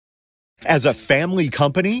As a family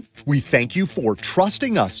company, we thank you for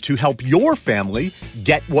trusting us to help your family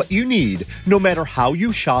get what you need, no matter how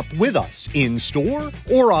you shop with us, in-store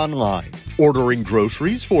or online. Ordering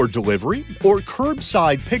groceries for delivery or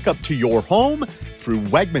curbside pickup to your home through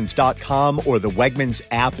Wegmans.com or the Wegmans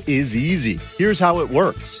app is easy. Here's how it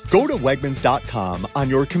works. Go to Wegmans.com on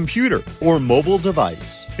your computer or mobile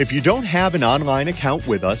device. If you don't have an online account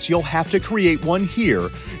with us, you'll have to create one here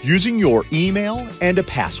using your email and a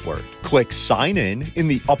password. Click Sign in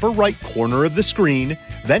the upper right corner of the screen,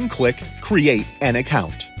 then click Create an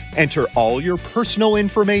Account. Enter all your personal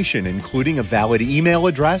information, including a valid email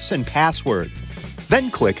address and password.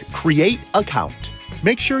 Then click Create Account.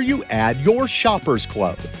 Make sure you add your Shoppers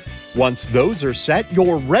Club. Once those are set,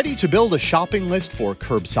 you're ready to build a shopping list for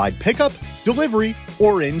curbside pickup, delivery,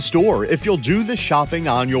 or in-store if you'll do the shopping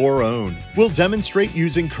on your own. We'll demonstrate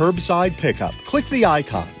using curbside pickup. Click the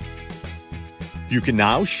icon. You can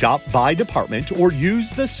now shop by department or use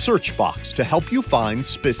the search box to help you find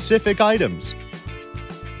specific items.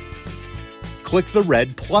 Click the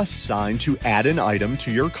red plus sign to add an item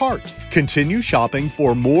to your cart. Continue shopping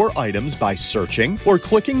for more items by searching or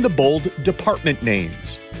clicking the bold department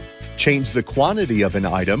names. Change the quantity of an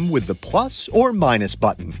item with the plus or minus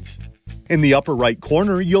buttons. In the upper right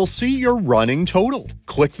corner, you'll see your running total.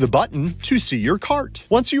 Click the button to see your cart.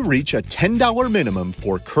 Once you reach a $10 minimum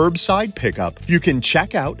for curbside pickup, you can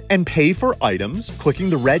check out and pay for items clicking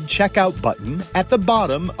the red checkout button at the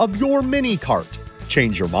bottom of your mini cart.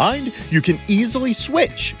 Change your mind, you can easily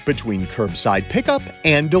switch between curbside pickup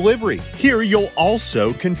and delivery. Here you'll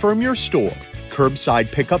also confirm your store, curbside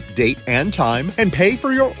pickup date and time, and pay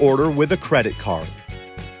for your order with a credit card.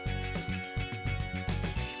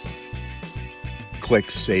 Click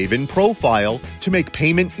Save in Profile to make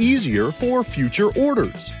payment easier for future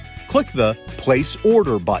orders. Click the Place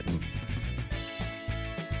Order button.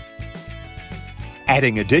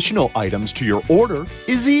 Adding additional items to your order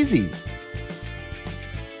is easy.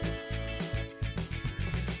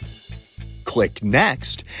 Click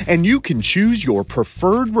Next, and you can choose your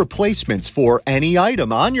preferred replacements for any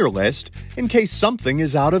item on your list in case something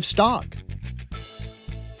is out of stock.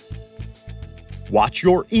 Watch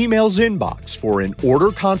your email's inbox for an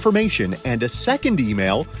order confirmation and a second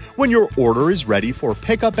email when your order is ready for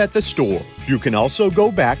pickup at the store. You can also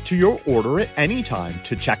go back to your order at any time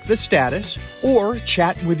to check the status or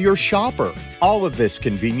chat with your shopper. All of this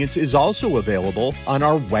convenience is also available on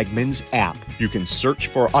our Wegmans app. You can search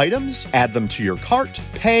for items, add them to your cart,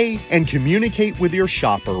 pay, and communicate with your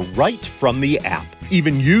shopper right from the app.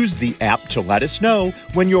 Even use the app to let us know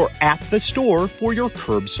when you're at the store for your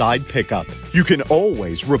curbside pickup. You can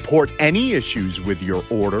always report any issues with your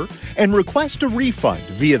order and request a refund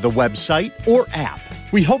via the website or app.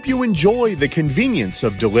 We hope you enjoy the convenience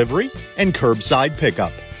of delivery and curbside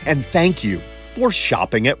pickup. And thank you for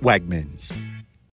shopping at Wegmans.